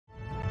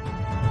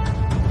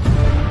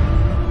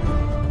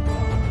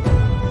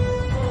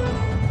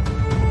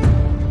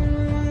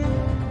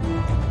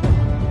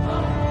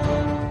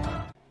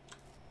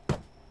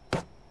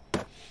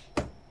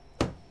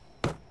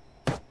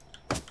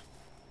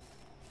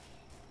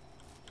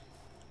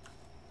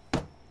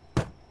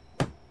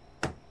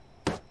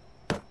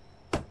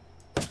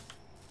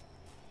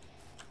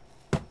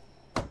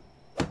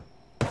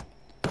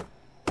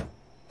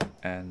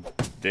And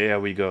there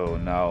we go.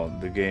 Now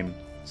the game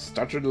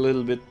stuttered a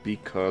little bit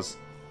because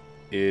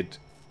it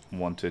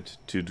wanted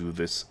to do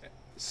this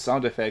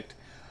sound effect.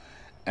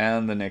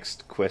 And the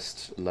next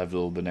quest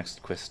level, the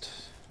next quest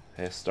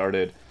has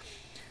started.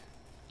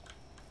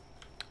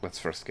 Let's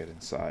first get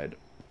inside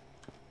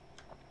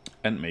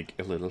and make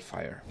a little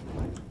fire.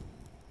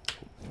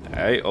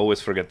 I always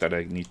forget that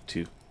I need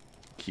to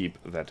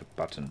keep that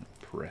button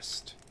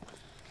pressed.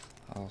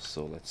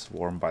 Also, let's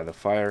warm by the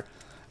fire.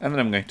 And then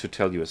I'm going to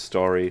tell you a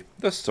story.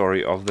 The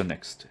story of the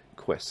next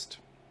quest.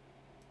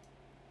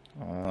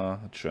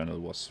 Journal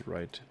was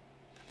right.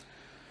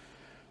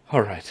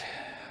 Alright.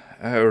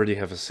 I already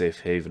have a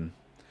safe haven.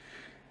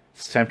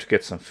 It's time to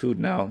get some food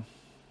now.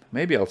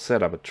 Maybe I'll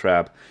set up a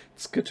trap.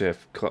 It's good to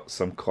have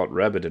some caught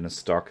rabbit in a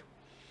stock.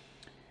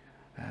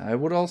 I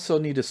would also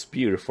need a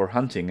spear for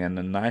hunting and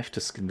a knife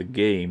to skin the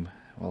game.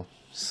 Well,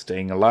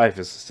 staying alive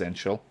is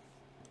essential.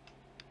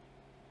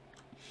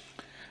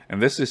 And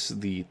this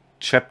is the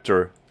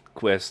chapter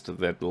quest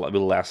that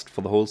will last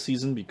for the whole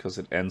season, because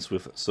it ends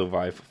with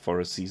survive for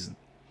a season.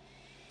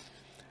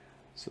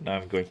 So now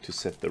I'm going to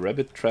set the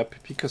rabbit trap,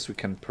 because we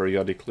can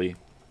periodically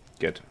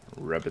get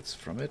rabbits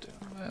from it.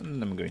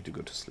 And I'm going to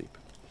go to sleep.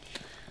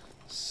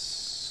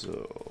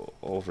 So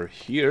over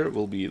here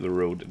will be the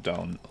road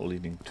down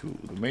leading to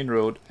the main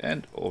road,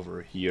 and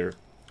over here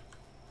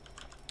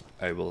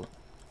I will...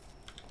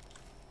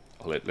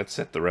 Let's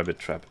set the rabbit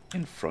trap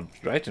in front,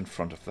 right in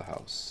front of the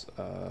house.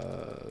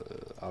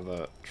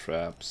 Other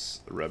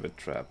traps, rabbit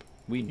trap.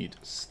 We need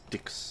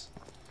sticks.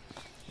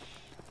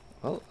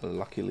 Well,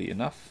 luckily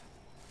enough,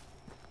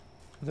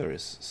 there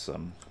is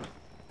some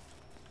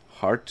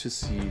hard to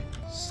see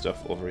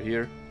stuff over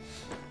here.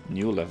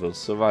 New level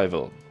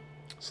survival.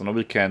 So now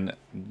we can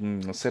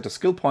set a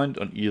skill point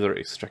on either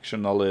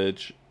extraction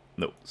knowledge,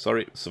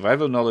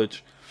 survival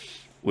knowledge,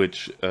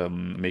 which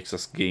makes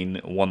us gain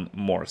one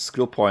more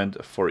skill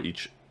point for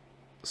each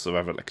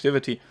survival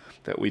activity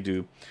that we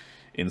do.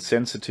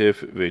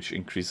 Insensitive, which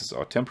increases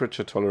our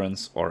temperature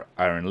tolerance, or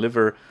iron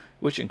liver,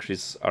 which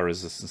increases our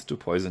resistance to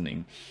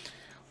poisoning.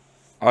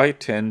 I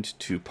tend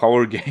to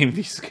power game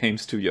these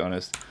games, to be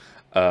honest.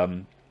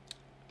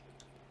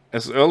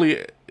 As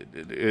early,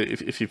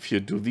 if you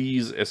do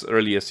these as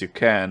early as you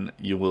can,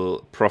 you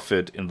will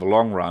profit in the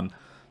long run.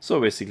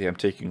 So basically I'm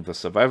taking the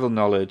survival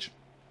knowledge,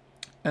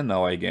 and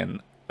now I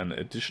gain an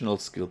additional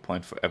skill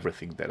point for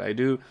everything that I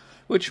do,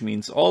 which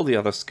means all the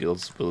other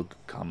skills will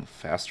come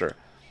faster.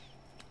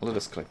 Let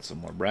us collect some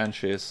more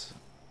branches.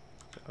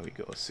 There we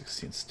go,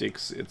 16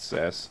 sticks. It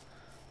says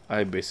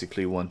I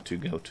basically want to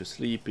go to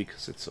sleep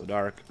because it's so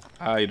dark.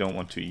 I don't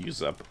want to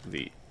use up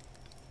the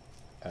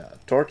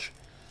torch.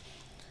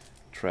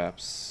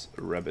 Traps,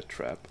 rabbit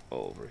trap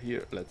over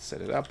here. Let's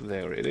set it up.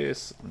 There it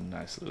is.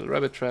 Nice little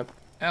rabbit trap.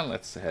 And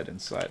let's head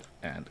inside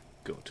and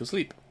go to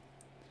sleep.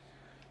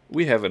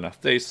 We have enough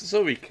days,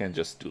 so we can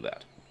just do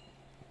that.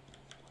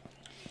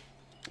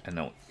 And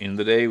now in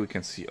the day we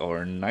can see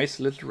our nice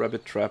little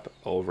rabbit trap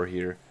over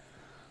here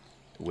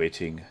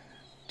waiting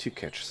to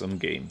catch some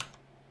game.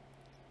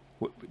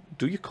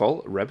 Do you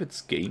call rabbits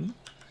game?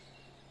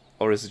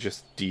 Or is it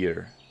just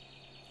deer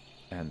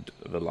and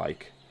the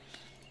like?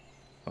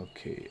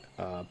 Okay,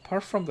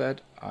 apart from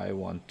that, I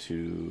want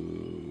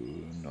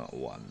to... not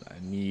one. I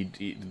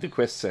need... the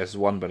quest says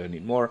one, but I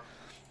need more.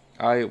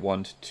 I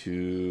want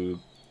to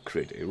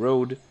create a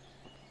road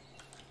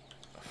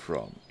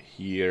from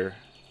here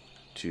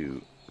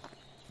to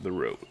the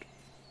road.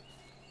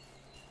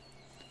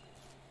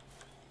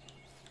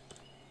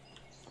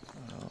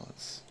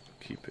 Let's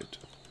keep it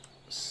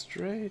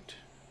straight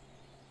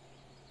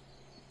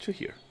to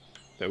here.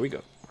 There we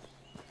go.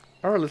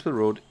 Our little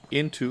road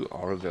into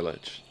our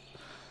village.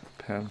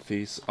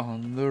 Panthy's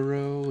on the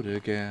road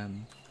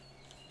again.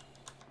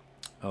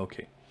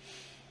 Okay.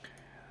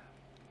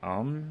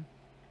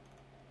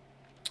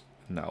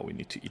 Now we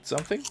need to eat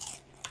something.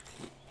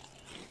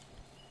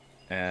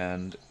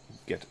 And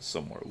get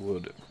some more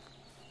wood.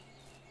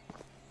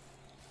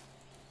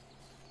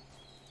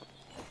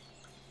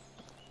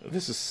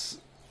 It's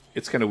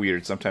kind of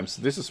weird. Sometimes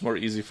this is more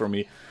easy for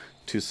me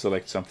to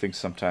select something.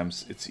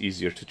 Sometimes it's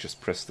easier to just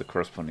press the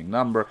corresponding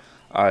number.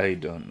 I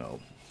don't know.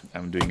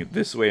 I'm doing it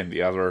this way and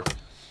the other,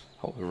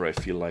 however I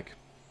feel like.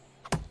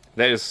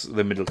 That is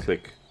the middle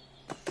click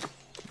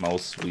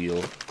mouse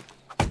wheel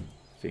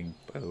thing,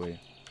 by the way.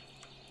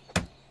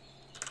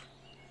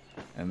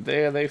 And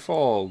there they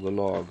fall, the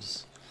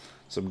logs.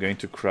 So I'm going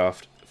to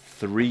craft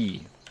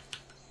 3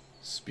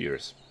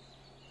 spears.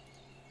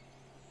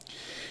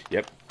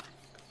 Yep,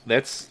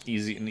 that's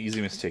an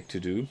easy mistake to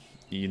do.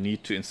 You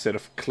need to, instead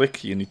of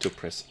click, you need to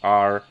press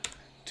R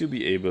to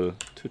be able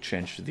to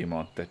change the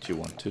amount that you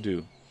want to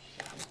do.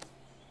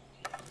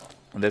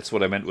 And that's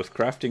what I meant with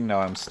crafting.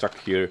 Now I'm stuck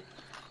here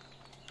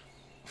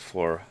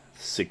for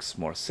 6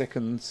 more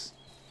seconds.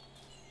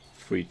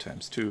 3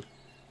 times 2.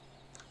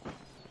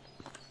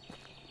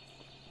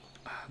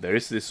 There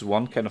is this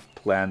one kind of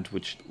plant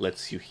which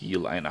lets you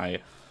heal, and I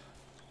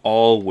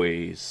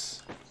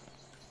always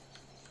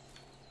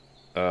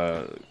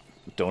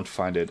don't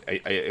find it.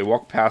 I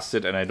walk past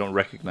it and I don't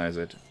recognize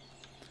it.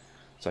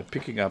 So I'm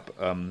picking up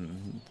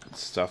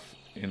stuff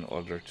in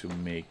order to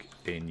make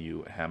a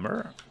new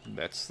hammer.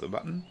 That's the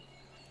button.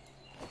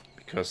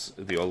 Because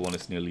the old one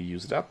is nearly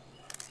used up.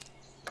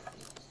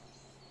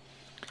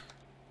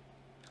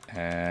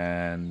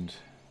 And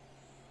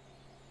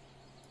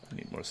I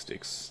need more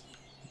sticks.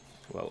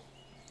 Well,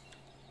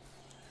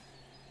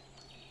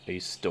 a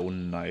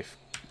stone knife,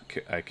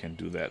 I can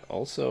do that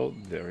also.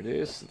 There it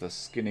is, the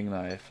skinning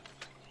knife.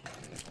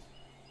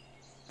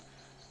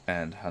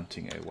 And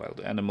hunting a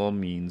wild animal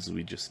means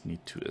we just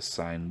need to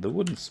assign the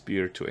wooden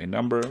spear to a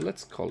number.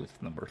 Let's call it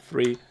number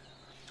 3.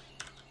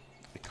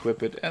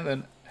 Equip it and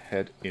then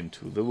head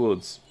into the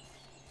woods.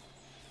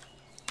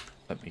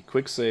 Let me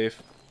quick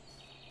save.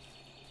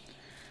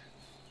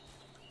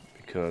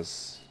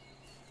 Because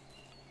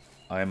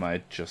I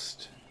might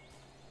just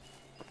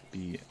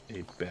be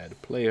a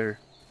bad player.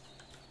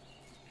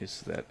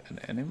 Is that an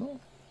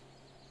animal?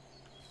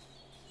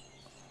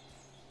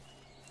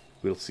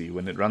 We'll see.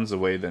 When it runs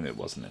away, then it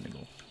was an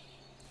animal.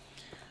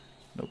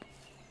 Nope.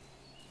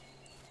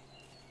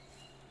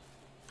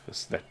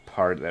 Because that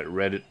part, that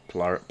red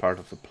part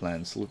of the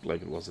plants looked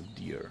like it was a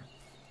deer.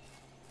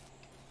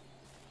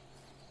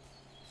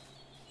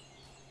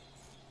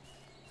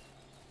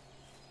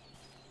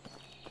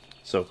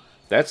 So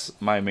that's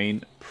my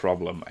main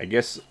problem. I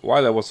guess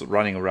while I was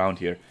running around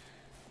here,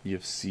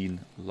 you've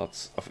seen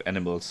lots of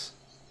animals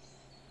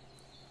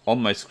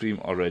on my screen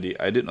already.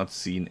 I did not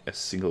see a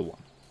single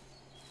one.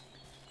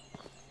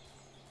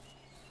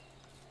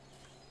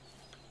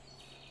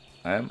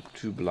 I am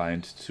too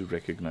blind to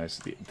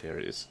recognize there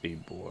is a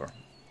boar.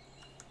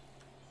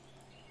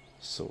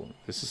 So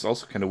this is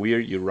also kind of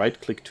weird. You right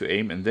click to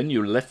aim and then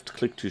you left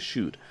click to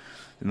shoot.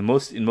 In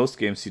most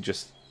games you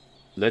just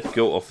let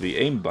go of the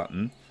aim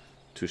button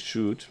to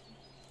shoot.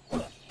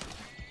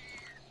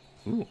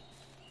 Ooh.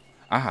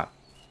 Aha.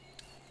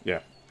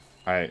 Yeah.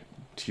 I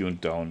tuned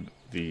down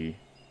the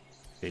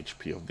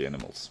HP of the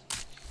animals.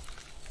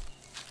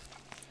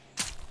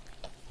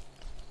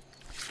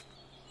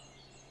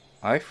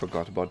 I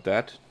forgot about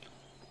that,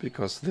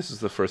 because this is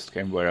the first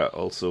game where I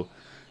also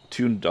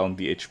tuned down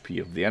the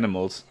HP of the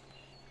animals.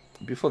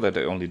 Before that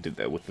I only did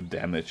that with the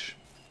damage.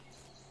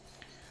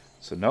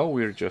 So now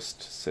we're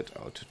just set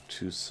out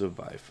to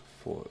survive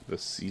for the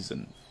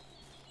season.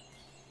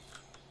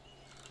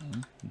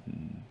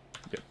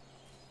 Yep.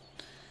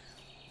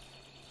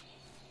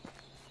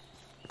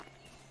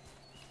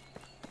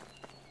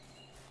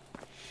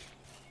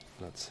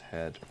 Let's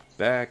head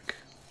back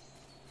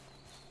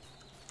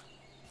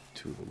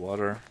to the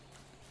water,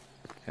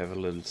 have a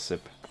little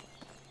sip.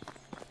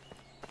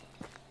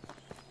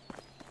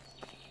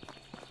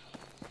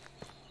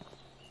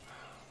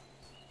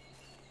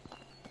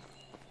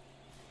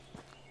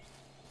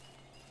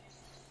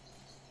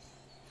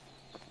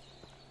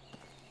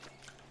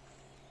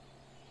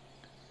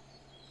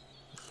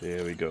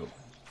 There we go.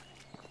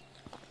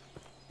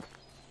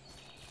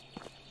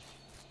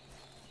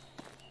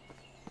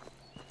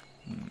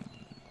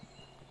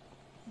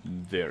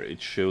 There,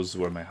 it shows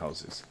where my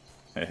house is.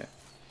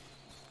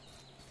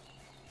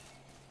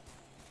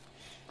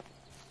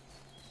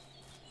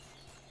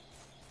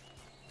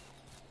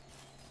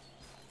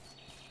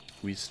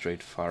 We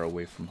strayed far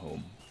away from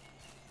home.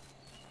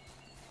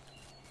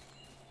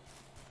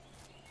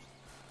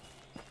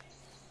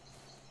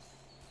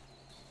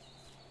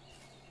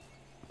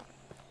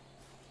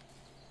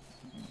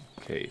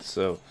 Okay,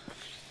 so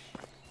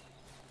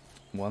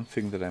one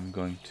thing that I'm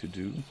going to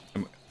do,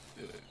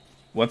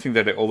 one thing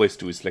that I always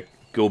do is like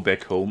go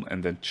back home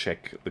and then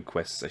check the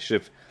quests. I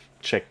should have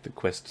checked the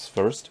quests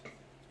first.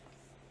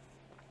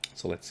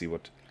 So let's see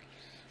what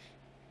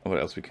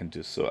else we can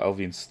do. So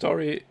Alwin's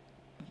story,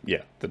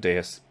 yeah, the day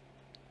has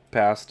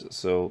passed.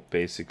 So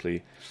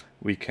basically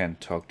we can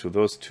talk to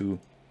those two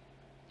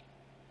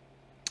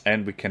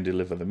and we can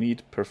deliver the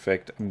meat.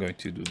 Perfect. I'm going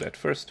to do that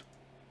first.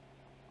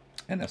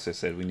 And as I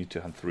said, we need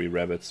to hunt 3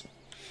 rabbits.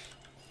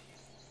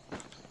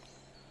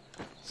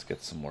 Let's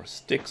get some more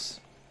sticks.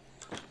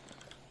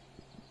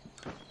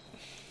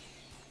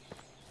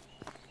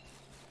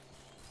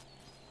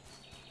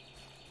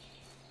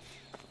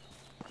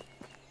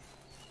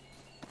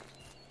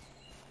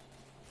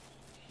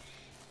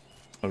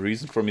 A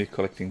reason for me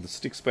collecting the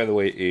sticks, by the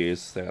way,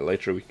 is that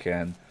later we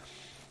can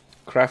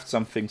craft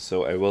something.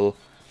 So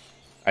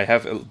I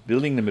have a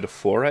building limit of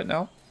 4 right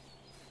now.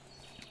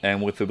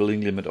 And with the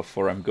building limit of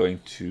 4, I'm going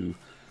to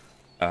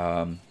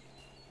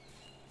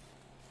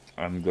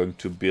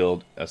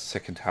build a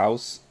second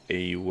house,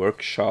 a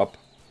workshop.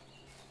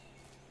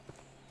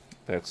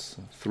 That's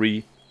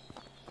 3,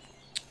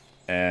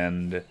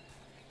 and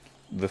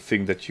the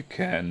thing that you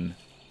can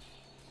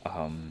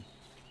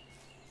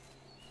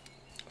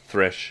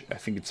thresh. I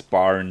think it's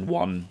barn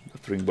 1, the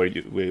thing where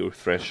you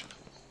thresh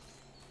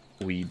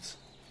weeds.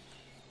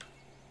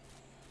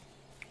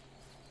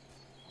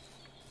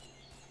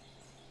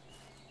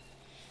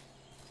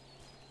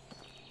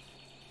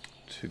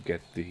 To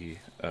get the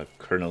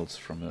kernels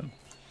from them.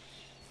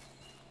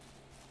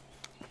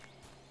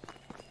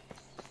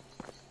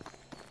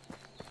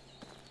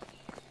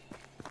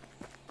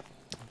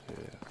 Yeah.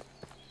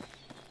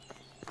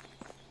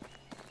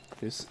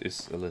 This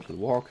is a little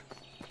walk.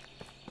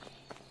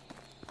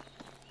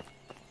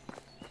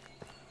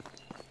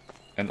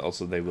 And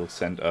also they will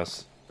send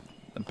us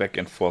back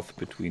and forth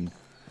between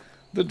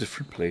the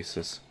different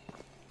places.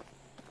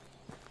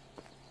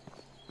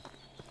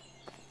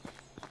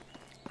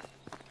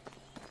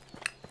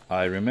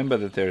 I remember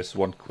that there is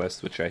one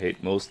quest which I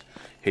hated most,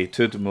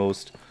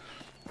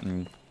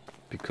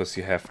 because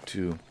you have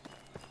to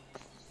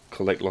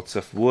collect lots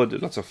of wood,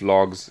 lots of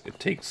logs. It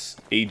takes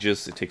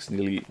ages, it takes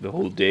nearly the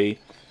whole day,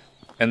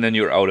 and then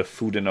you're out of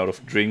food and out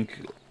of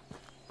drink,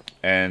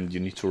 and you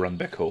need to run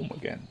back home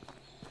again.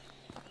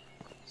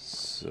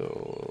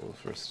 So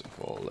first of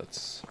all,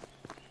 let's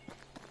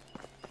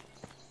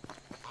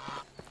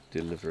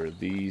deliver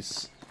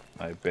these.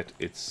 I bet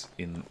it's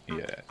in,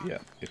 yeah,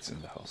 it's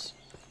in the house.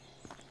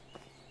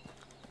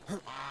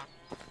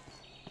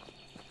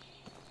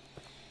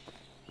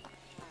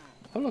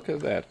 Oh, look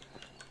at that.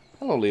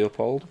 Hello,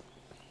 Leopold.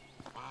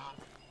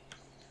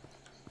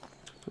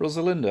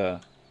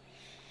 Rosalinda.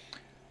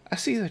 I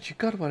see that you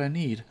got what I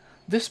need.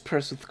 This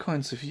purse with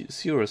coins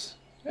is yours.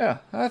 Yeah,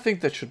 I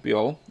think that should be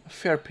all. A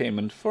fair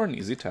payment for an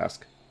easy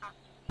task.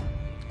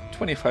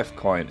 25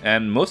 coin,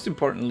 and most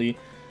importantly,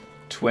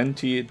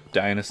 20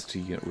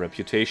 Dynasty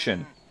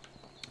reputation,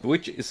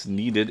 which is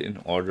needed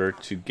in order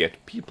to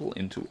get people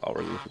into our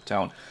little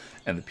town.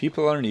 And the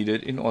people are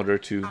needed in order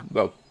to,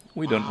 well,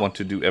 we don't want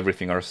to do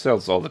everything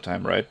ourselves all the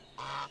time, right?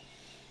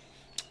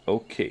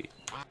 Okay,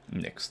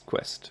 next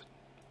quest.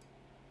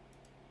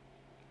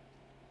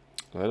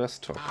 Let us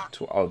talk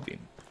to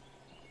Alwin.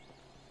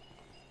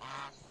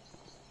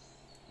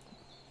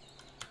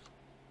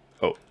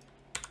 Oh,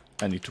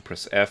 I need to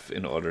press F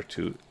in order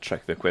to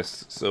track the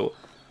quests. So,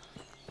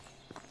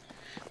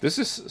 this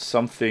is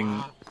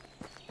something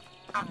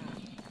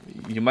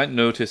you might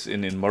notice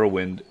in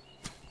Morrowind.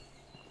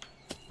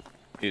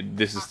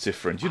 This is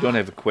different. You don't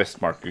have a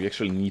quest marker. You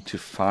actually need to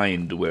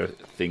find where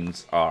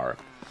things are.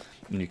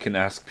 And you can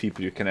ask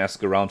people, you can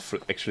ask around for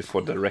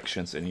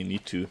directions, and you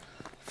need to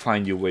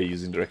find your way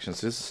using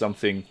directions. This is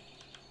something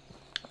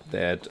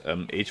that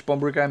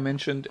H-Bomber guy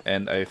mentioned,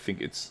 and I think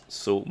it's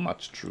so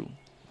much true.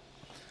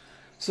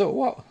 So,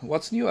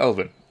 what's new,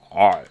 Alwin?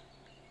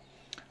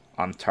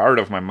 I'm tired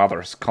of my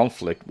mother's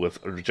conflict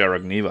with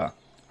Jaragniva.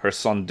 Her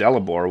son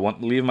Dalibor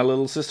won't leave my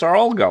little sister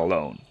Olga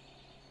alone.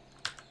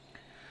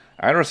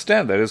 I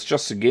understand that it's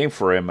just a game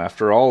for him.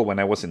 After all, when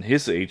I was in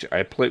his age,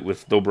 I played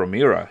with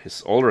Dobromira,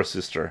 his older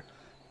sister.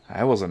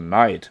 I was a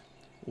knight,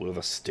 with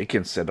a stick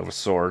instead of a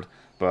sword,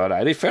 but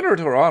I defended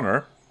her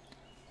honor.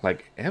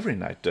 Like every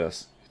knight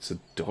does. It's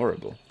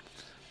adorable.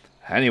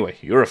 Anyway,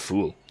 you're a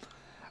fool.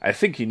 I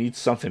think he needs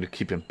something to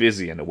keep him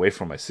busy and away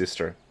from my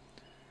sister.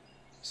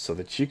 So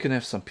that you can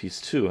have some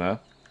peace too, huh?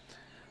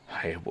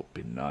 It would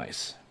be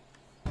nice.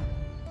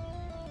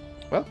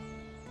 Well,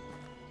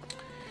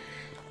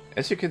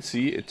 as you can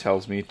see, it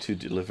tells me to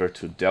deliver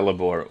to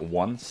Dalibor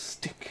 1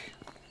 stick.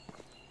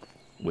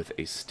 With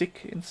a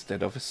stick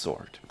instead of a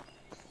sword.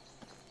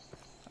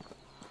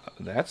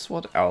 That's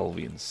what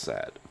Alwin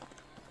said.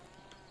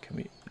 Can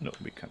we? No,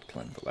 we can't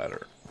climb the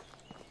ladder.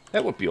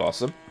 That would be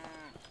awesome.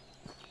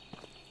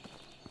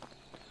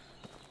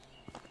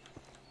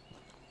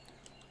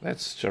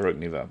 That's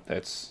Jaragniva.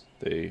 That's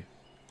the...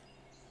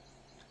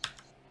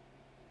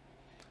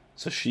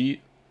 So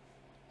she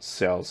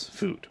sells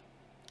food.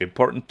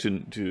 Important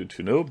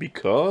to know,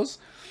 because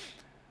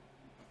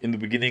in the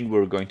beginning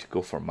we're going to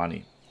go for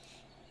money.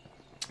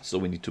 So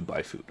we need to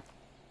buy food.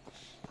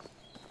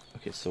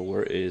 Okay, so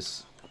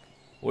where's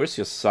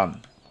your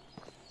son?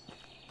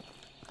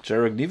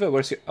 Jaragniva,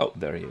 where's your... Oh,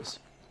 there he is.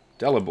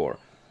 Dalibor.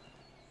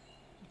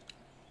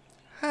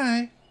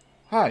 Hi.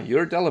 Hi,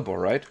 you're Dalibor,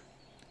 right?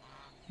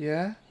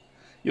 Yeah.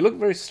 You look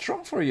very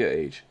strong for your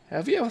age.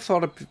 Have you ever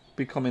thought of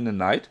becoming a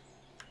knight?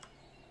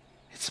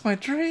 It's my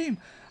dream.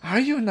 Are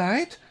you a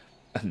knight?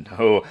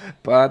 No,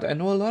 but I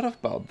know a lot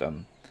about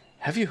them.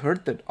 Have you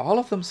heard that all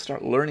of them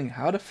start learning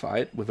how to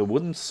fight with a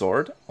wooden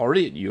sword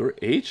already at your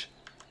age?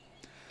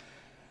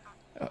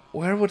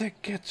 Where would I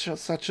get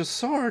such a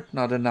sword,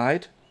 not a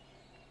knight?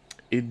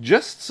 It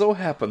just so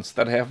happens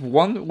that I have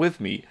one with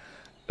me,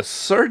 a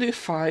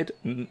certified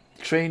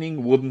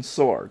training wooden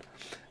sword,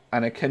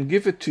 and I can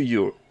give it to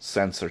you,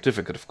 sans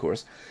certificate of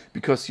course,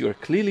 because you are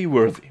clearly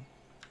worthy.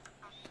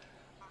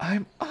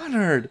 I'm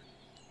honored.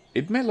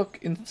 It may look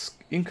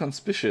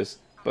inconspicuous,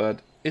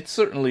 but it's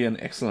certainly an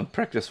excellent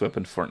practice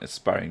weapon for an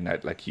aspiring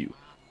knight like you.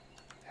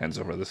 Hands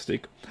over the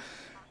stick.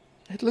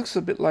 It looks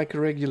a bit like a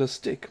regular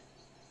stick.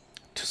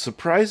 To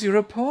surprise your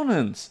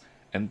opponents.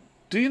 And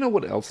do you know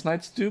what else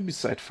knights do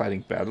besides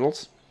fighting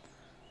battles?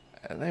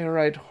 They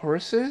ride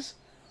horses?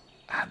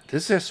 And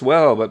this as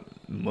well, but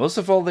most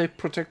of all they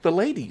protect the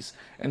ladies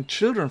and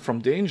children from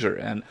danger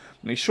and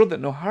make sure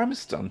that no harm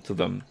is done to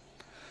them.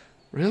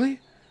 Really?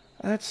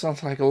 That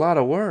sounds like a lot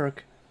of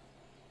work.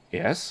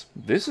 Yes,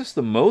 this is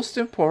the most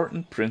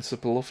important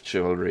principle of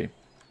chivalry.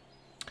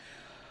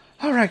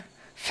 All right,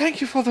 thank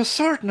you for the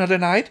sword, not a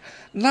knight.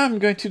 Now I'm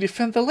going to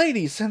defend the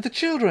ladies and the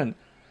children.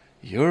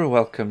 You're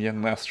welcome,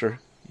 young master.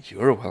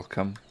 You're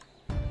welcome.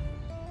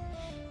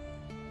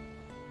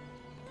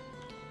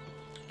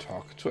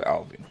 talk to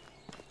Alwin.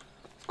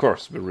 Of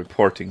course, we're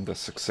reporting the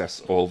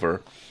success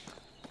over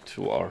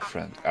to our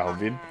friend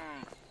Alwin.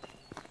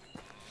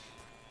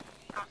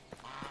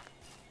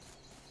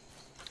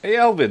 Hey,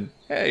 Alwin!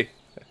 Hey!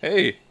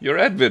 Hey, you're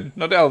Edwin,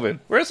 not Alwin.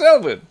 Where's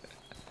Alwin?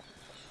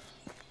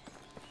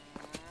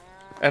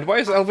 And why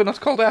is Alwin not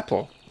called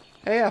Apple?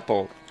 Hey,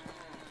 Apple.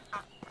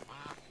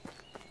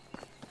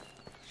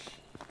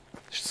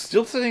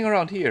 Still sitting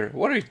around here.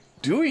 What are you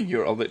doing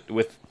here all the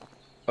with...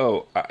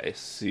 Oh, I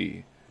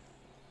see.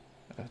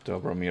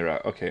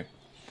 Dobromira, okay.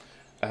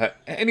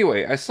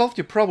 Anyway, I solved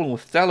your problem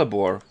with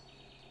Dalibor.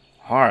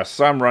 Ah,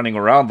 so I'm running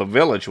around the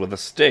village with a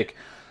stick.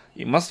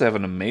 You must have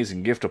an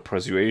amazing gift of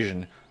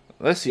persuasion.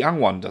 This young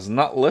one does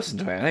not listen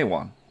to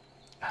anyone.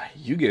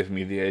 You gave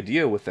me the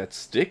idea with that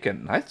stick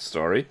and night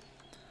story.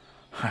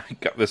 I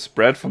got this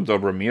spread from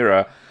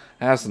Dobromira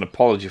as an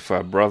apology for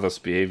her brother's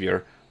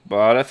behavior,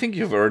 but I think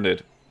you've earned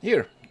it.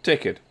 Here,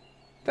 take it.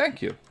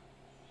 Thank you.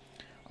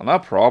 Oh, no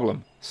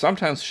problem.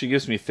 Sometimes she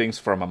gives me things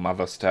from my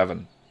mother's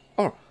tavern.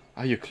 Oh,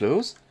 are you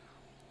close?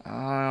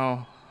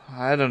 Oh,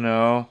 I don't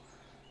know.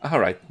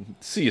 Alright,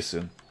 see you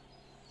soon.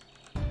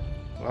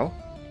 Well,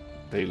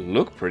 they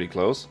look pretty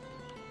close.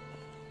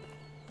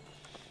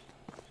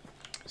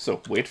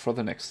 So, wait for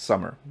the next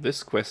summer.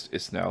 This quest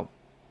is now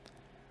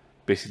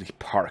basically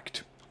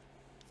parked.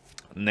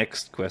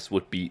 Next quest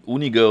would be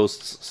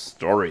Uniegost's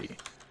story.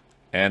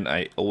 And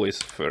I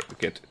always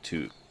forget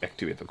to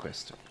activate the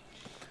quest.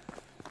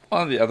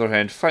 On the other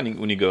hand, finding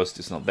Uniegost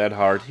is not that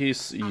hard.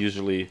 He's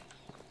usually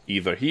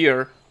either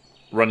here,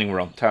 running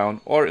around town,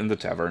 or in the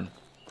tavern,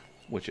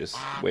 which is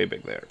way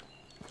back there.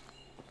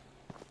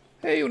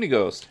 Hey,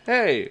 Uniegost!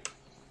 Hey!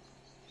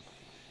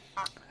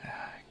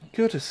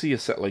 Good to see you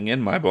settling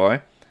in, my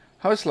boy.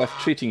 How is life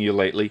treating you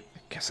lately? I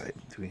guess I'm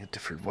doing a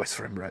different voice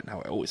for him right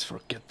now. I always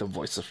forget the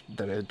voice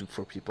that I do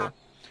for people.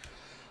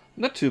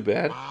 Not too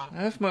bad.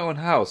 I have my own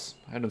house.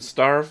 I don't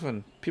starve,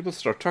 and people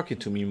start talking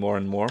to me more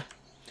and more.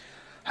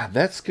 Ah,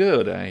 that's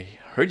good. I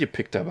heard you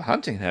picked up a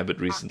hunting habit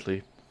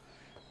recently.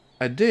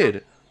 I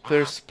did.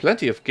 There's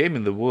plenty of game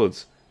in the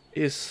woods.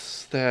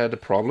 Is that a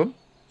problem?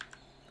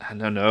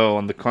 No,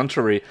 on the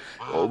contrary.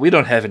 We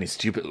don't have any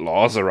stupid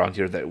laws around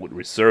here that would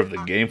reserve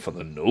the game for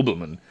the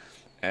noblemen.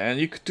 And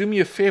you could do me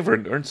a favor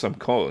and earn some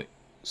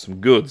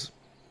goods.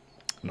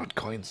 Not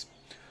coins.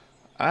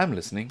 I'm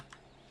listening.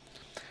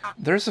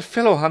 There's a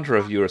fellow hunter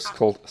of yours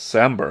called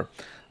Samber,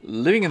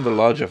 living in the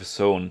lodge of his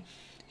own.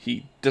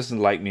 He doesn't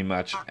like me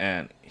much,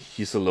 and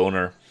he's a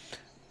loner.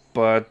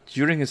 But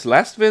during his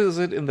last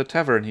visit in the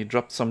tavern, he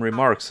dropped some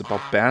remarks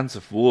about bands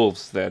of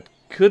wolves that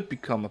could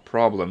become a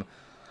problem.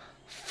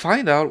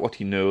 Find out what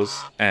he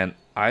knows, and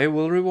I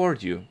will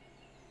reward you.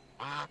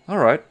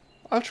 Alright,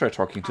 I'll try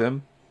talking to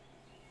him.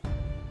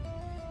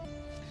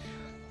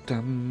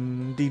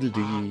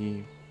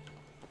 Dum-dee-dee.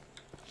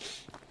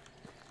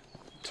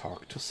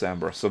 Talk to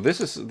Samber. So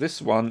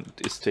this one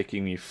is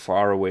taking me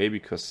far away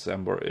because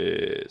Samber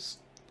is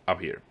up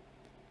here.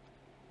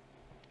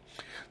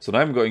 So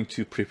now I'm going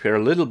to prepare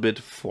a little bit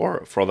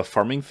for the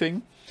farming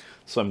thing.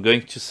 So I'm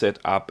going to set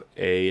up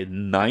a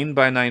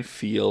 9x9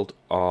 field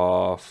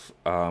of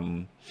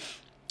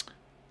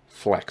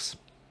flax,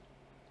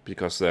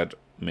 because that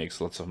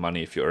makes lots of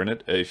money if you earn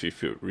it, if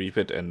you reap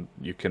it, and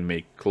you can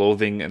make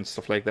clothing and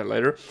stuff like that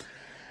later.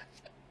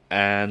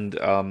 And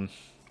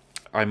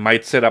I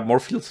might set up more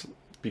fields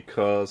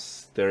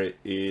because there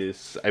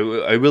is I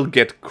will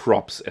get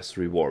crops as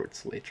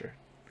rewards later.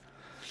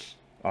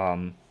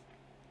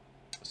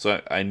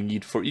 So I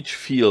need, for each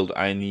field,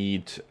 I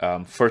need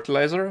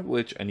fertilizer,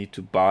 which I need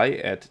to buy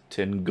at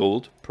 10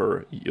 gold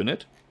per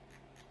unit,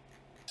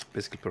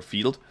 basically per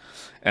field,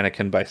 and I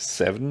can buy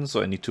 7,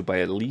 so I need to buy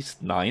at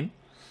least 9,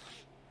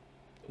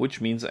 which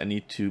means I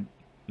need to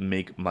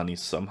make money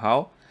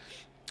somehow.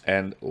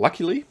 And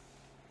luckily,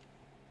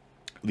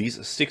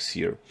 these sticks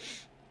here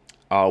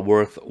are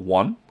worth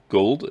 1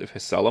 gold if I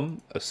sell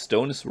them. A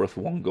stone is worth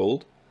 1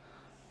 gold,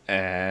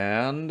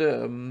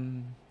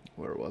 and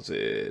where was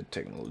it?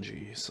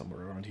 Technology,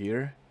 somewhere around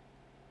here.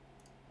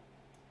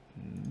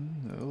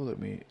 No, let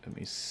me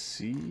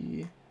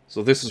see.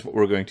 So this is what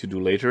we're going to do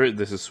later.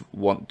 This is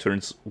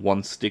turns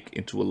 1 stick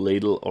into a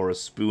ladle or a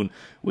spoon,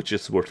 which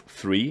is worth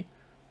 3,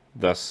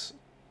 thus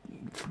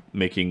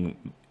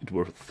making it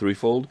worth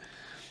 3-fold.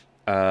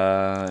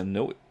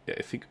 No,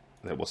 I think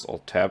that was all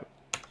tab.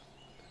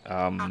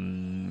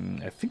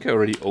 I think I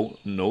already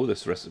know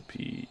this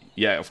recipe.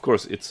 Yeah, of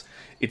course, it's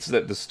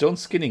the stone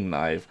skinning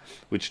knife,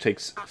 which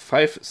takes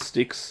 5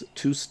 sticks,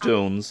 2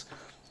 stones,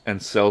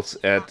 and sells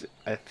at,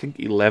 I think,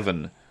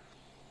 11.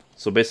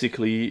 So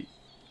basically,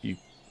 you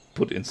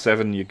put in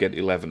 7, you get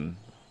 11.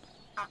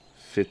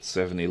 Fit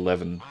 7,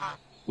 11,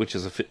 which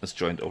is a fitness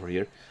joint over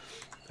here.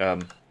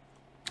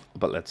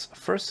 But let's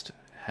first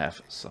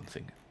have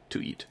something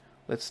to eat.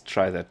 Let's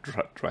try that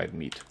dried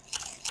meat.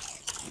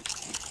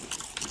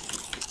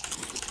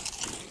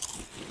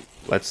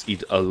 Let's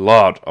eat a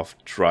lot of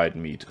dried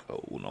meat.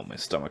 Oh no, my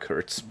stomach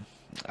hurts.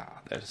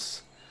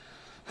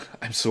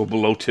 I'm so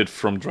bloated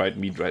from dried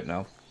meat right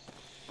now.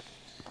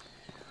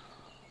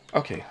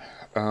 Okay.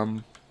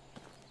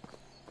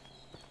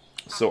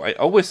 So I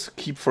always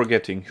keep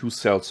forgetting who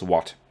sells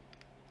what.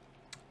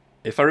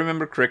 If I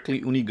remember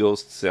correctly,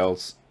 Uniegost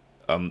sells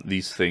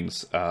these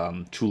things,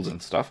 tools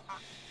and stuff.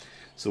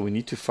 So we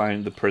need to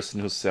find the person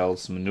who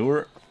sells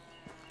manure,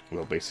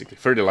 well, basically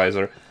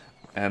fertilizer,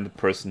 and the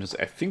person who's...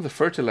 I think the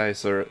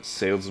fertilizer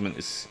salesman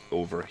is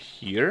over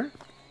here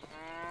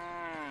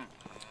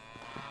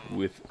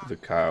with the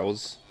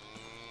cows.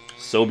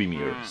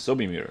 Sobimir,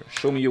 Sobimir,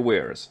 show me your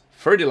wares.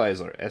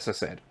 Fertilizer, as I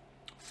said,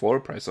 for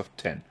a price of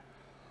 10.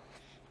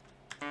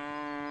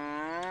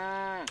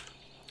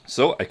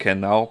 So I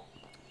can now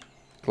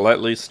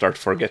politely start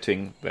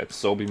forgetting that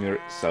Sobimir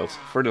sells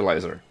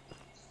fertilizer.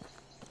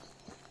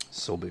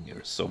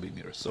 Sobimir,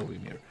 Sobimir,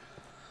 Sobimir.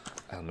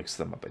 I'll mix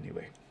them up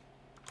anyway.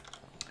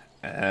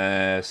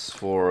 As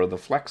for the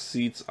flax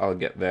seeds, I'll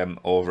get them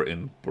over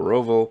in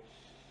Borovo.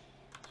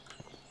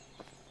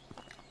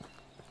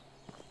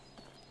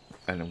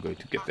 And I'm going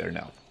to get there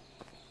now.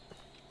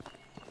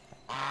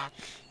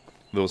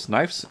 Those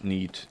knives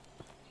need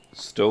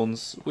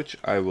stones, which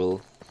I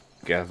will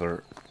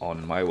gather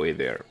on my way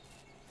there.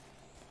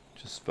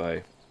 Just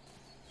by,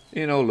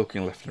 you know,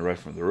 looking left and right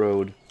from the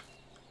road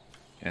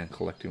and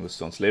collecting the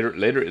stones.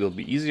 Later it'll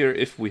be easier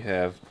if we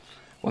have,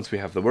 once we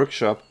have the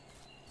workshop.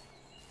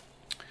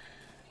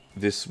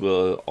 This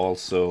will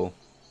also,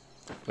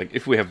 like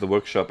if we have the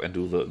workshop and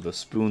do the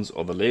spoons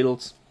or the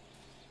ladles.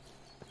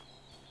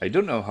 I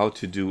don't know how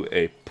to do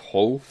a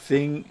poll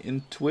thing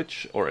in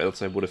Twitch, or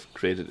else I would have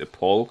created a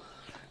poll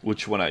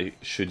which one I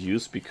should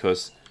use,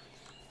 because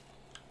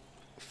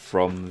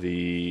from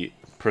the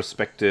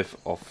perspective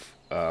of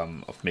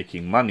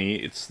making money,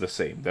 it's the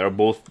same. They're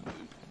both,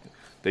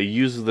 they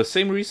use the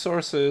same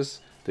resources,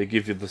 they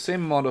give you the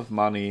same amount of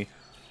money.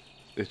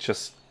 It's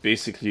just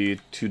basically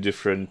two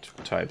different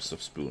types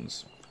of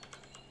spoons.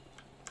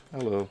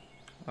 Hello.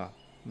 Ah,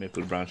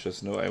 maple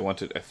branches. No, I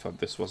thought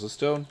this was a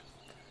stone.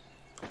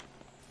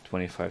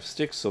 25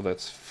 sticks, so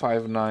that's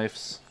 5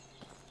 knives.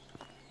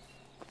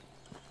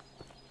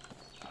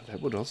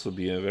 That would also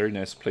be a very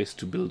nice place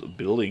to build a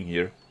building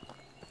here.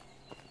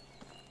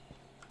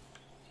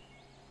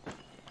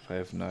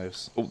 5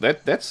 knives. Oh,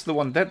 that's the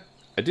one that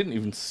I didn't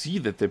even see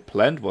that the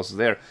plant was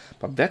there.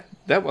 But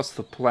that was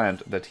the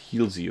plant that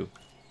heals you.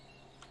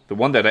 The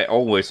one that I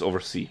always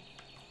oversee.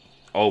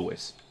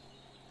 Always.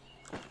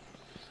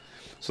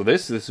 So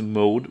this is this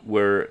mode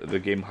where the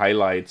game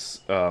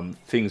highlights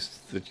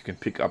things that you can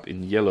pick up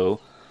in yellow.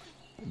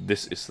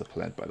 This is the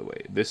plant, by the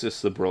way. This is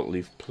the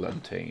broadleaf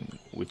plantain,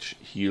 which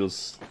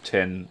heals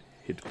 10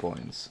 hit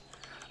points.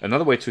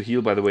 Another way to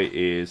heal, by the way,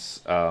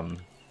 is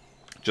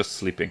just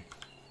sleeping.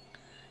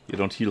 You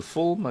don't heal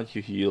full, but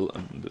you heal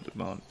a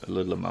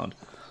little amount.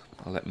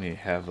 Let me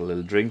have a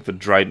little drink. The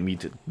dried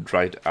meat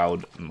dried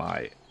out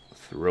my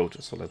throat,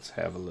 so let's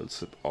have a little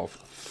sip of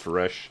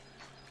fresh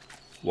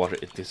water.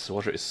 This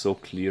water is so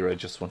clear, I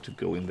just want to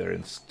go in there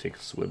and take a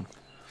swim.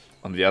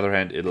 On the other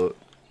hand, it'll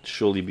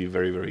surely be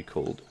very, very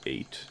cold.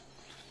 8.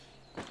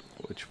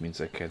 Which means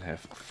I can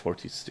have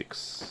 40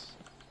 sticks.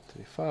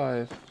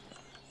 35,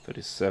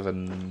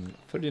 37,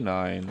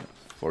 39,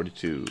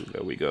 42.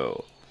 There we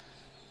go.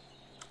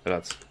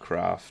 Let's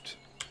craft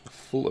a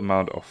full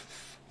amount of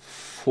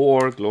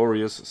 4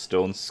 glorious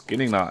stone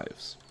skinning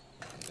knives.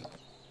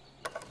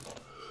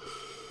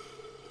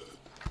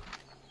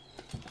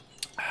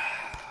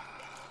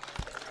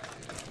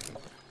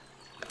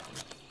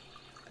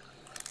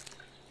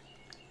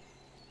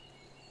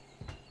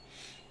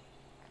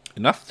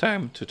 Enough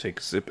time to take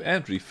a sip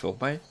and refill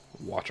my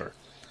water.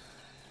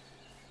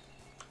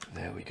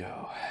 There we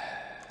go.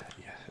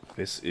 Yeah,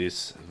 this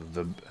is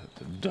the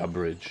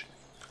bridge.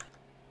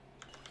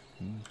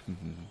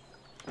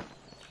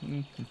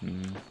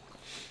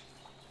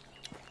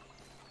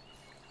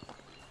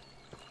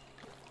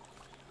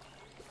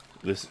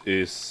 This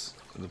is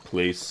the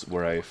place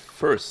where I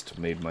first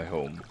made my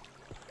home.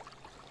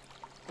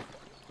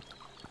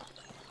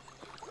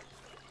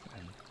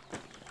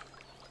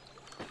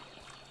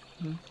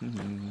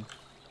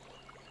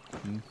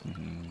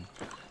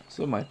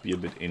 So it might be a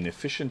bit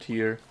inefficient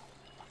here,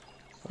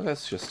 but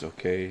that's just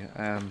okay.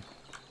 I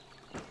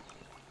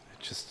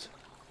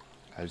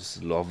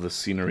just love the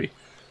scenery,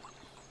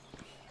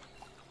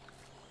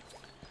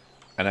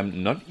 and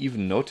I'm not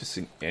even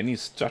noticing any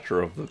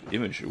stutter of the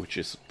image, which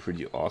is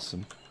pretty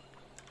awesome.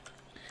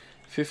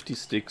 50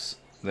 sticks.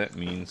 That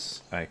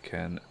means I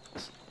can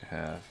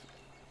have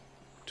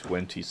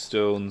 20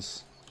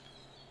 stones.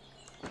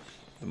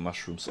 The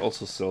mushrooms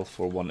also sell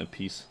for 1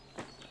 apiece.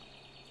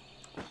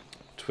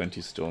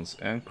 20 stones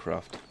and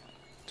craft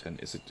 10.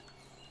 Is it?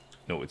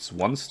 No, it's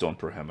 1 stone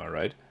per hammer,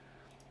 right?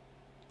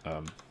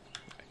 I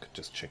could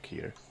just check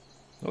here.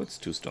 No, it's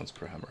 2 stones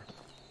per hammer.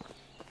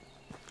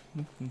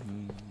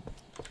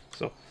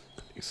 So,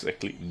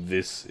 exactly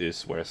this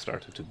is where I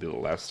started to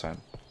build last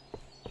time.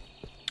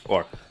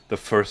 Or the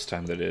first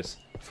time, that is.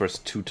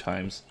 First 2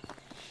 times.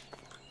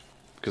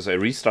 Because I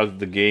restarted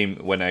the game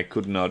when I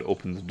could not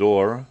open the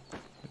door.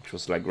 Which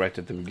was like right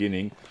at the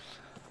beginning,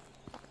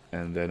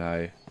 and then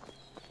I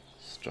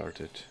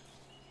started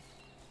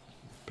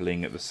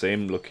playing at the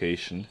same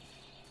location.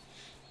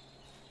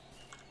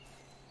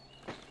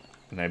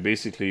 And I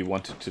basically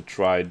wanted to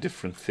try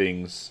different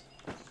things.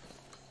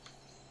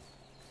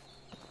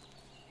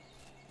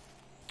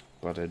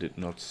 But I did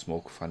not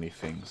smoke funny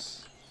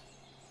things.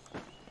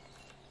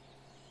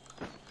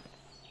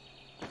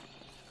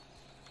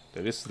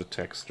 That is the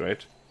text,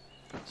 right?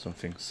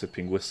 Something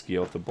sipping whiskey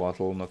out the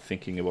bottle, not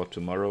thinking about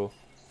tomorrow.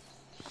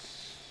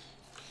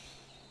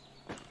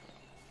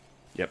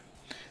 Yep.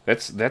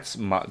 That's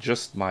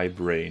just my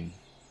brain.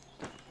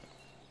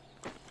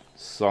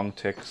 Song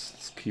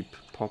texts keep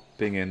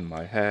popping in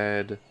my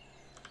head.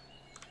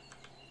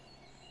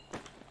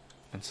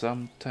 And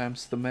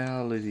sometimes the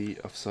melody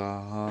of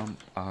some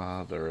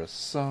other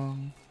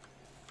song,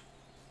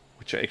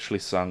 which I actually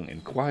sung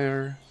in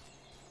choir.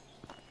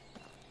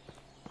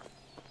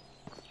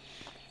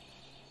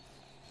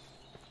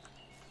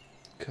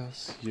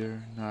 Cause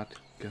you're not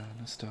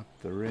gonna stop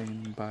the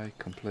rain by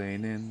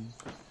complaining.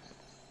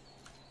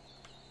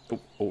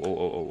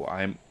 Oh,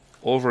 I'm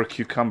over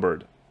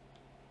cucumbered.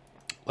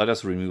 Let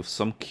us remove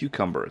some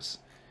cucumbers,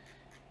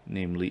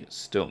 namely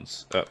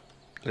stones.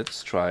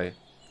 Let's try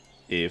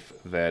if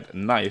that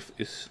knife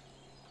is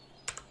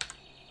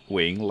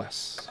weighing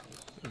less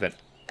than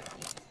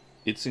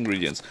its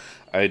ingredients.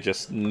 I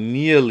just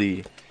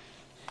nearly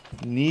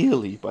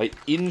by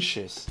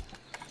inches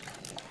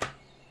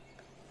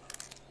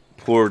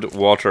poured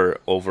water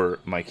over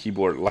my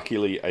keyboard.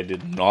 Luckily I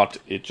did not,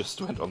 it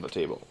just went on the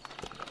table.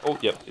 Oh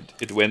yeah,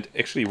 it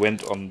actually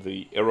went on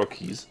the arrow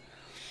keys.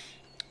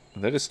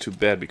 That is too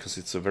bad because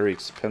it's a very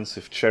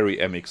expensive Cherry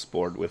MX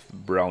board with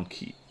brown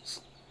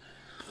keys.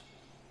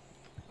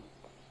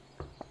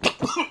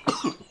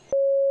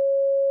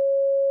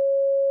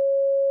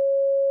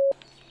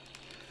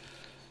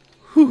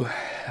 Whew,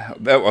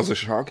 that was a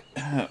shock.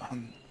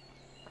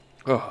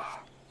 Oh.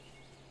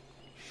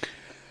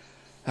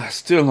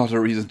 Still not a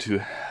reason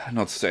to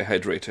not stay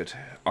hydrated,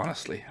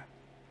 honestly.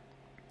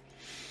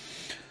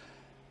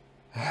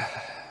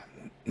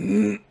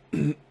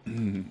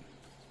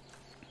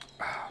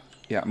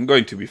 Yeah, I'm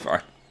going to be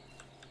fine.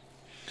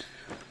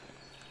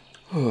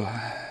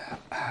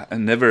 I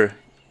never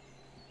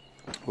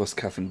was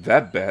coughing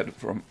that bad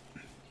from...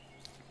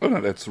 Oh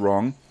no, that's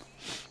wrong.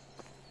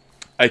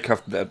 I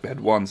coughed that bad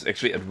once,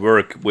 actually at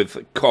work,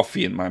 with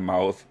coffee in my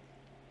mouth.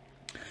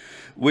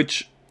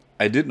 Which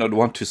I did not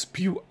want to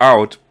spew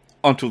out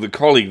onto the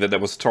colleague that I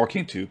was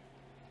talking to.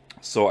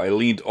 So I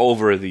leaned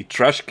over the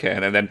trash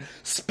can and then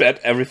spat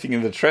everything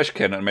in the trash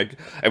can. And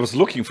I was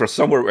looking for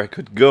somewhere where I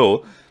could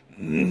go.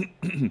 And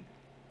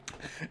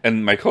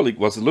my colleague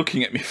was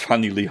looking at me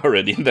funnily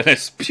already. And then I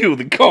spewed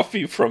the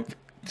coffee from...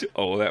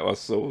 Oh, that was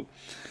so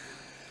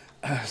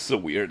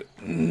weird.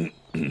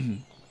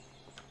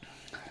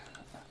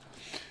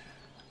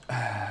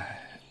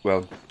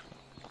 Well,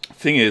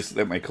 thing is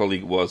that my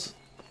colleague was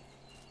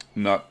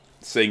not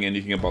saying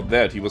anything about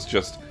that. He was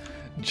just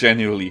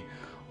genuinely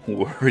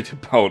worried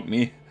about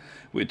me,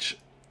 which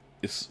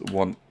is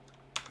one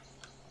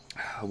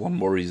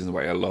more reason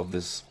why I love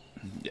this.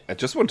 I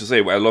just want to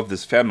say why I love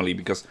this family,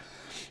 because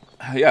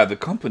yeah, the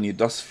company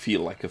does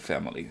feel like a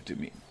family to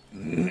me.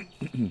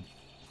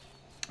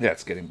 Yeah,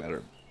 it's getting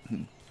better.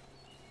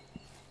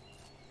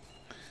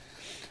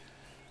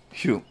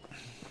 Phew.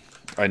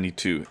 I need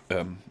to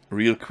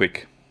real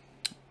quick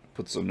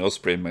put some nose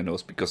spray in my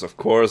nose, because of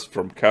course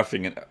from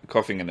coughing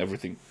and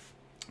everything,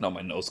 now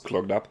my nose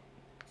clogged up.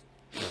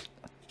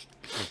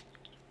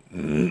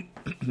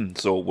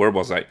 So where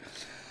was I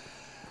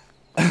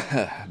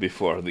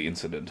before the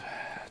incident?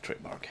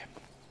 Trademark.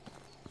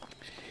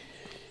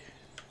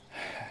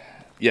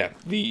 Yeah,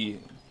 the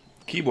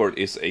keyboard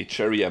is a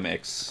Cherry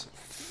MX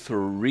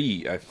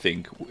 3, I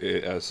think.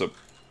 So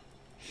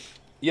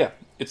yeah,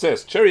 it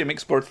says Cherry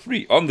MX Board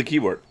 3 on the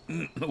keyboard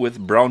with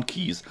brown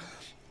keys.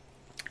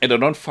 And I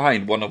don't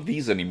find one of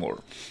these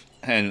anymore.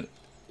 And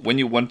when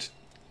you want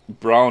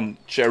brown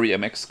Cherry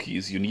MX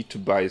keys, you need to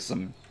buy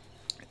some...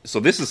 So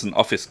this is an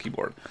office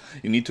keyboard.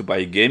 You need to buy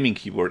a gaming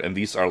keyboard, and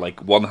these are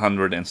like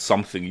 100 and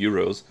something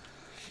euros,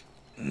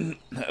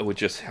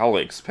 which is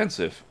hella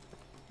expensive.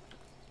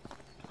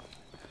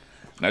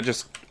 And I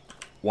just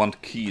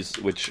want keys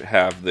which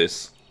have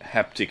this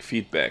haptic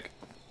feedback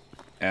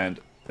and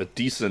a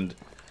decent,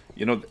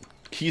 you know,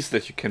 keys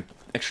that you can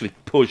actually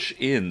push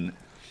in.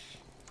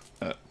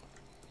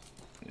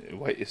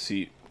 Why is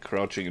he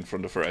crouching in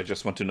front of her? I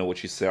just want to know what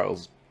she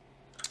sells.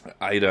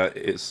 Ida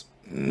is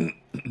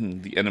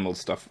the animal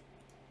stuff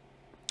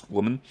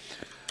woman.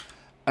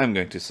 I'm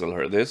going to sell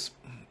her this,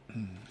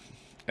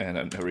 and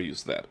I've never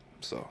used that,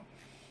 so.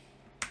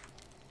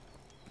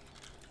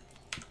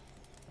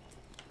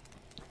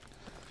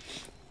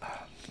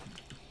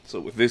 So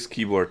with this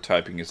keyboard,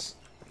 typing is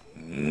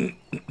a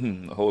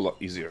whole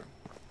lot easier.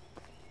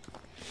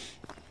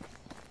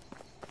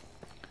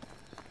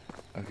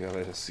 Okay,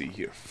 let us see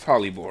here.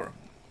 Falibor.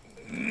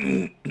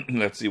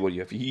 Let's see what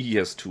you have. He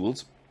has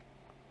tools.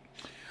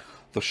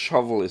 The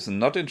shovel is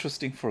not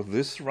interesting for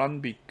this run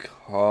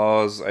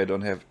because I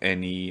don't have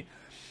any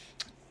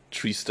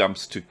tree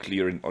stumps to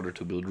clear in order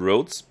to build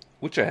roads,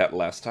 which I had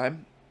last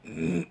time.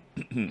 And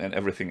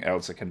everything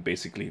else I can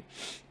basically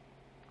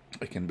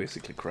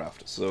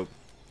craft. So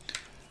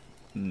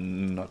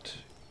not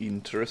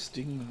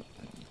interesting,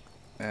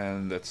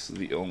 and that's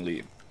the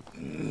only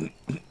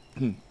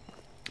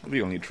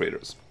the only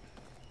traders.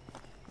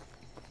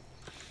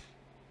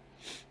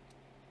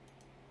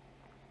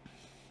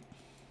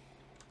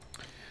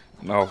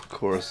 Now, of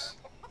course,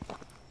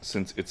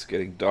 since it's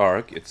getting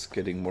dark, it's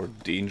getting more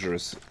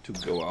dangerous to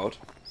go out.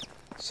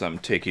 So I'm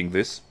taking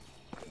this.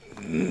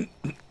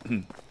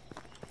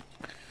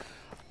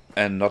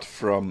 And not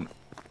from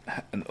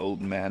an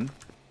old man.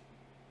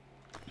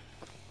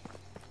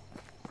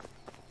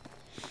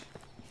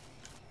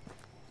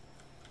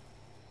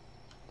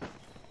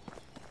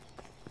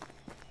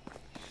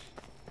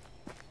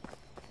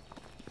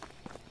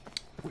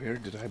 Where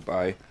did I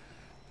buy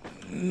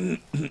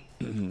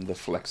the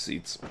flax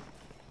seeds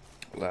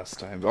last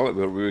time? Well,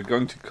 we were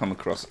going to come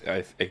across...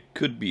 it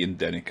could be in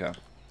Danica,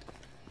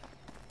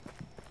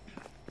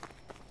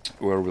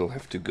 where we'll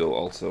have to go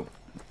also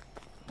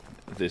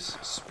this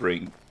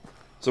spring.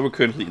 So we're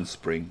currently in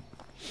spring.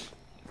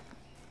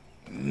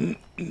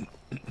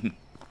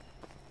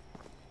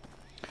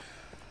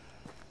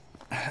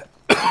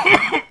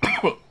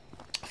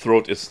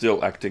 Throat is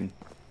still acting.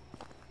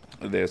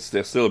 There's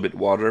still a bit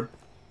water.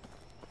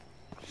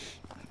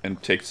 And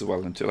it takes a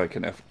while until I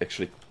can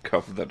actually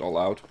cough that all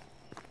out.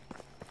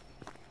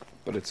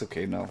 But it's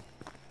okay now.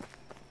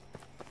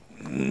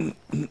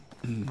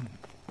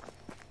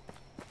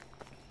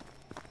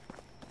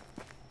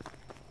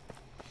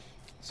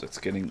 So it's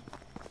getting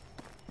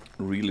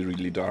really,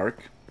 really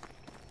dark.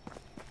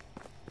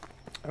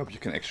 I hope you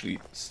can actually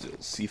still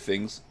see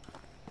things.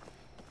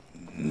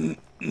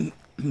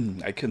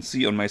 I can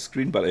see on my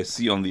screen, but I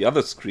see on the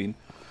other screen,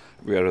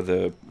 where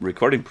the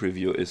recording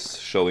preview is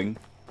showing,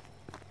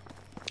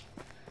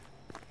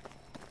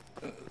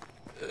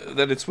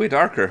 that it's way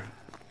darker.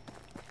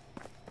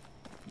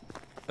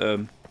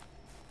 I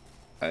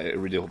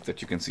really hope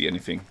that you can see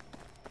anything.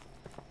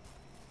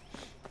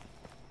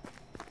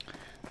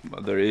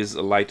 But there is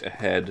a light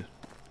ahead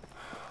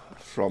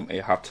from a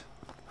hut.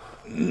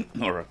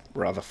 Or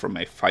rather from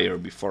a fire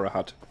before a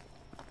hut.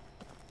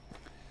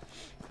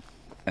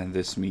 And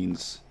this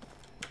means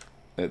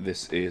that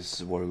this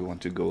is where we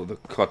want to go, the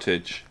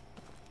cottage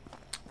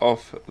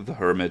of the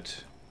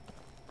hermit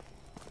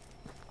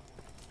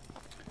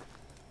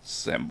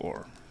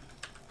Sambor.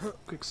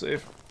 Quick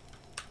save.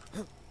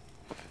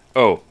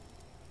 Oh.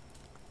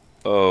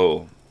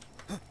 Oh.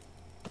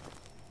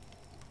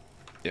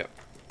 Yeah.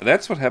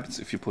 That's what happens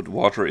if you put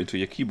water into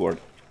your keyboard.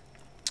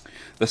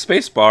 The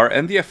spacebar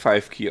and the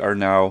F5 key are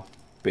now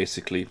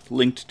basically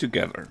linked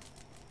together.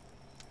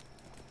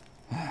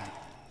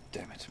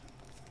 Damn it.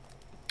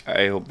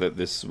 I hope that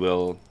this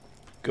will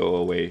go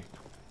away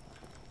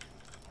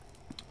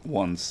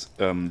once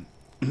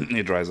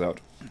it dries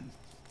out.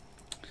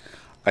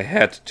 I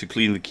had to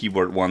clean the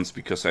keyboard once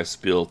because I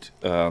spilled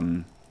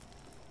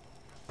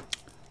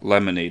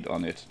lemonade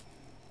on it.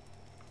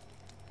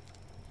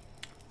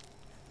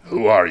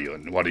 Who are you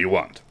and what do you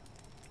want?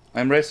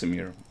 I'm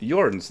Rasimir,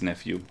 Jordan's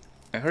nephew.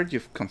 I heard you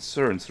have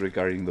concerns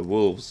regarding the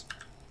wolves.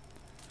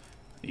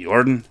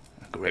 Jordan?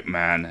 A great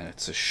man, and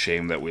it's a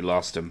shame that we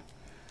lost him.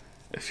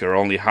 If you're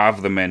only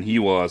half the man he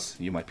was,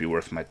 you might be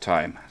worth my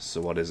time.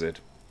 So what is it?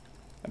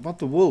 About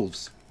the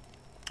wolves.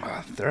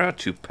 There are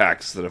two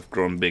packs that have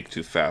grown big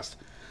too fast.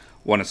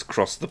 One has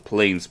crossed the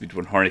plains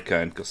between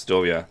Hornica and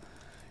Kostovia.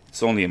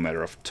 It's only a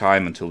matter of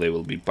time until they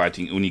will be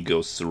biting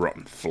Uniegost's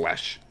rotten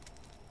flesh.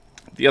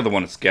 The other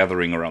one is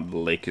gathering around the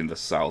lake in the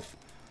south.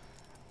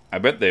 I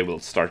bet they will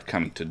start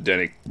coming to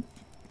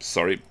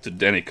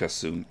Danica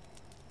soon.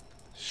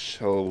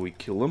 Shall we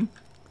kill them?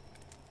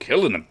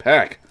 Kill in a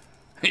pack?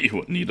 You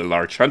would need a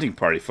large hunting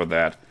party for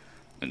that.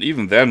 And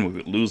even then we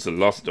would lose a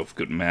lot of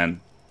good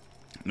men.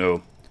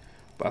 No,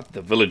 but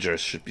the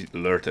villagers should be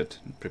alerted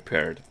and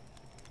prepared.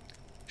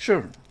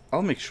 Sure,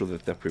 I'll make sure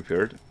that they're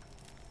prepared.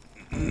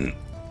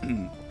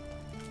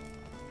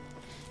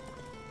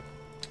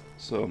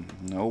 So,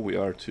 now we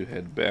are to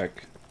head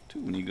back to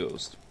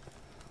Uniegost.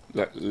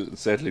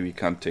 Sadly, we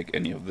can't take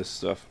any of this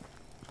stuff.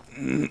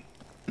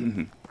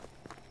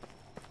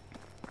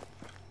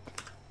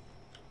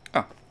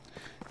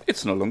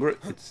 It's no longer...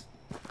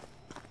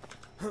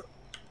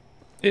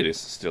 It is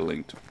still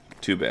linked.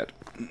 Too bad.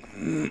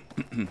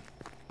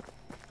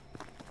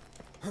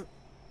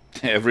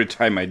 Every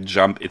time I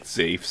jump, it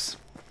saves.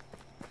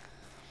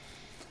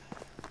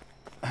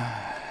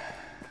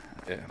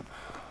 Yeah.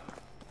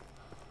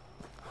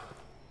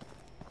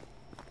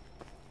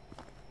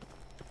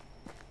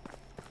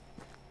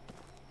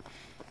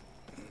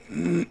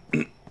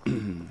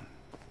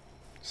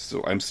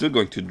 So I'm still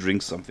going to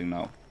drink something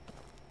now.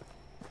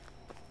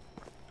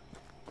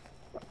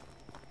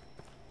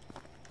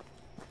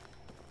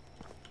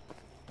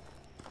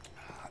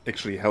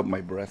 Actually help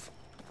my breath.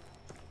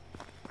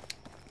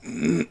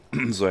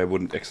 So I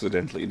wouldn't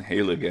accidentally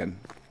inhale again.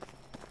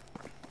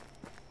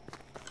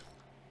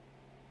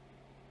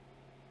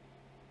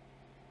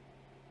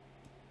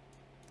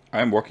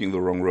 I'm walking the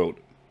wrong road.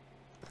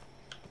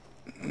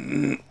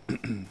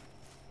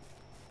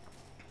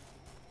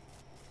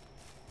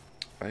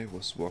 I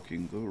was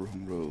walking the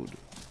wrong road.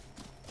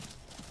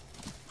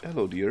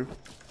 Hello, dear.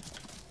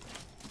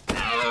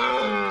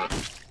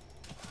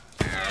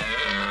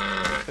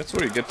 That's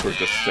what you get for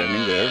just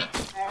standing there.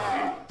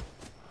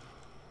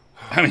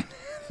 I mean,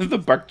 the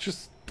bug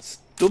just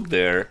stood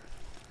there.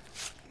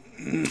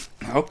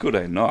 How could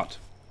I not?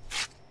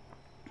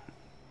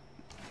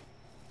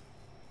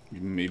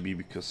 Maybe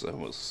because I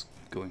was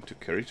going to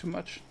carry too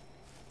much?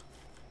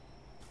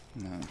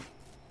 No.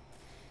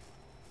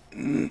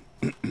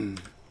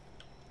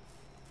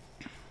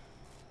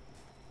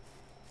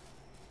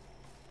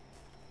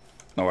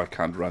 Now I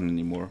can't run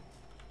anymore.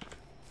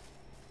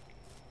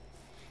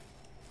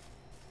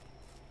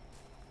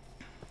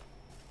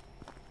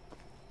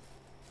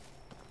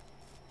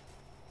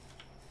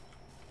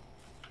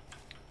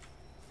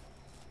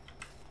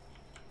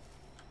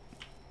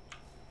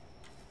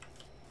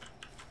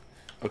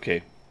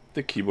 Okay,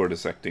 the keyboard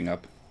is acting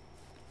up.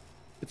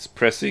 It's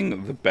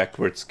pressing the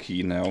backwards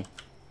key now.